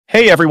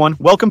Hey everyone,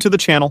 welcome to the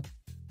channel.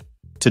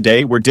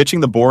 Today, we're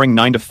ditching the boring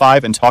 9 to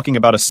 5 and talking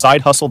about a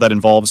side hustle that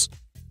involves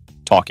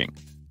talking.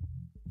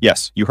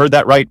 Yes, you heard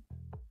that right.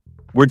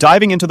 We're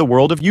diving into the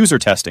world of user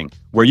testing,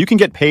 where you can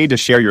get paid to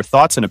share your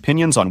thoughts and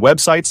opinions on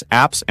websites,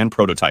 apps, and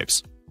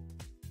prototypes.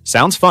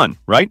 Sounds fun,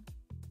 right?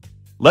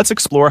 Let's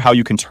explore how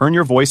you can turn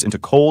your voice into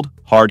cold,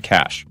 hard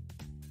cash.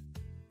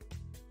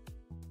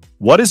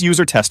 What is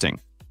user testing?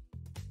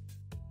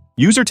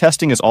 User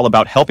testing is all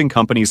about helping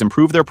companies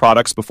improve their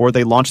products before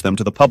they launch them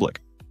to the public.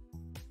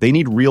 They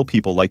need real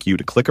people like you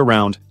to click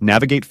around,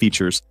 navigate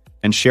features,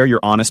 and share your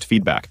honest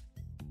feedback.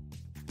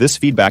 This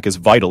feedback is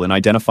vital in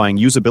identifying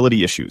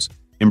usability issues,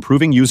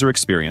 improving user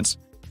experience,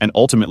 and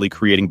ultimately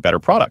creating better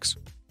products.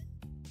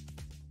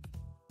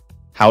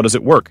 How does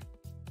it work?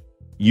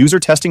 User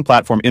testing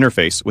platform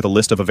interface with a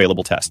list of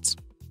available tests.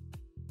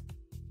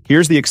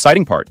 Here's the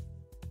exciting part.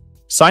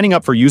 Signing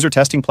up for user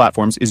testing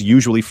platforms is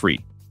usually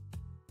free.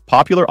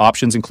 Popular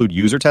options include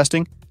user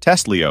testing,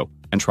 Testlio,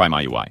 and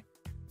TryMyUI.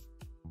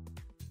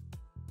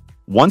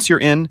 Once you're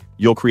in,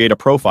 you'll create a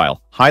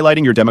profile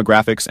highlighting your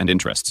demographics and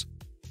interests.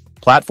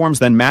 Platforms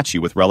then match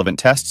you with relevant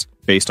tests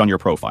based on your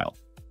profile.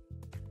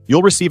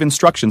 You'll receive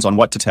instructions on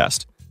what to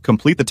test,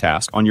 complete the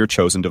task on your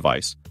chosen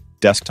device,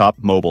 desktop,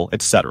 mobile,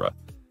 etc.,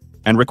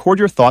 and record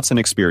your thoughts and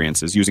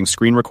experiences using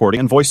screen recording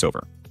and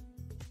voiceover.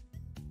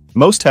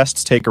 Most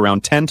tests take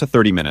around 10 to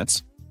 30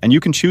 minutes, and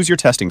you can choose your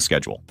testing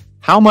schedule.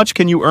 How much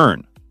can you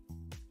earn?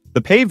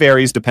 The pay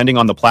varies depending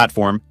on the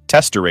platform,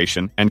 test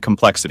duration, and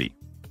complexity.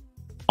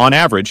 On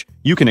average,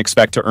 you can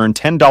expect to earn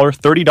 $10,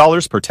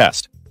 $30 per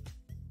test.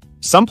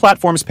 Some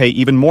platforms pay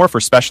even more for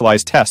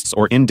specialized tests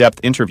or in-depth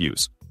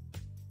interviews.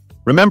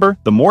 Remember,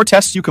 the more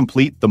tests you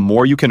complete, the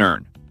more you can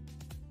earn.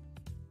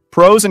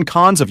 Pros and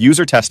cons of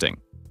user testing.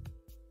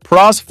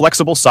 Pros: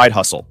 flexible side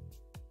hustle.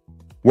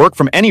 Work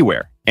from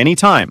anywhere,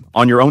 anytime,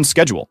 on your own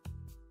schedule.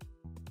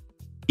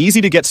 Easy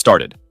to get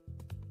started.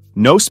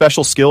 No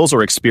special skills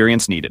or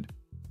experience needed.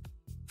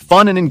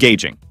 Fun and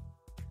engaging.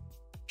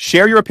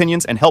 Share your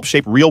opinions and help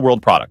shape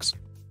real-world products.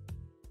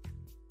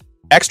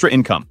 Extra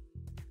income.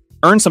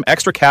 Earn some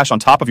extra cash on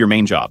top of your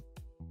main job.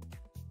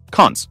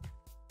 Cons.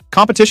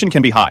 Competition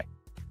can be high.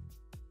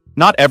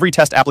 Not every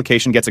test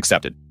application gets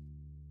accepted.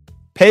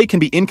 Pay can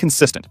be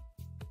inconsistent.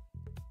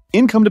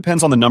 Income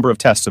depends on the number of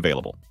tests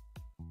available.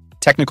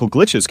 Technical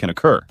glitches can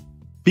occur.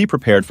 Be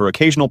prepared for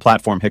occasional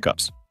platform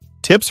hiccups.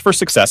 Tips for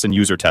success in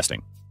user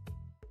testing.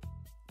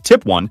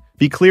 Tip 1.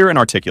 Be clear and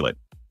articulate.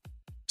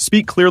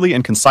 Speak clearly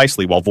and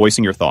concisely while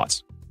voicing your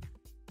thoughts.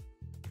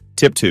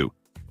 Tip 2.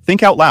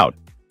 Think out loud.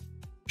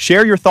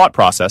 Share your thought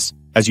process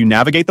as you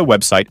navigate the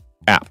website,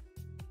 app.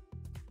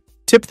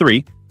 Tip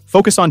 3.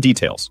 Focus on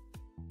details.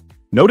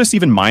 Notice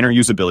even minor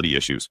usability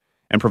issues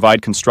and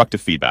provide constructive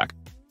feedback.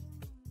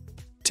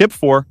 Tip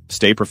 4.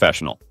 Stay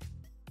professional.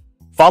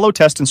 Follow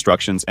test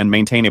instructions and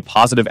maintain a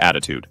positive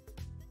attitude.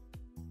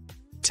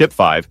 Tip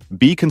 5.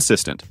 Be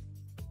consistent.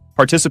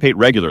 Participate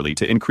regularly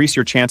to increase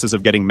your chances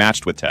of getting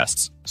matched with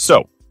tests.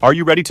 So, are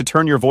you ready to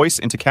turn your voice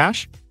into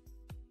cash?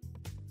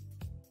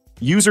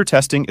 User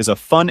testing is a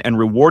fun and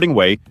rewarding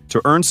way to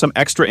earn some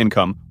extra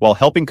income while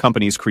helping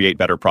companies create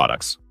better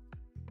products.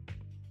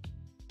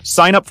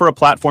 Sign up for a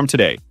platform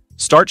today,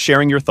 start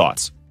sharing your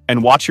thoughts,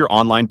 and watch your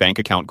online bank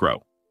account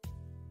grow.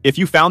 If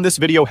you found this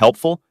video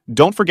helpful,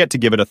 don't forget to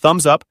give it a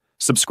thumbs up,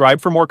 subscribe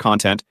for more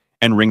content,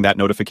 and ring that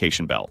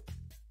notification bell.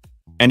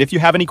 And if you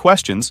have any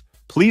questions,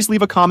 please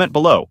leave a comment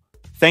below.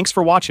 Thanks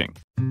for watching.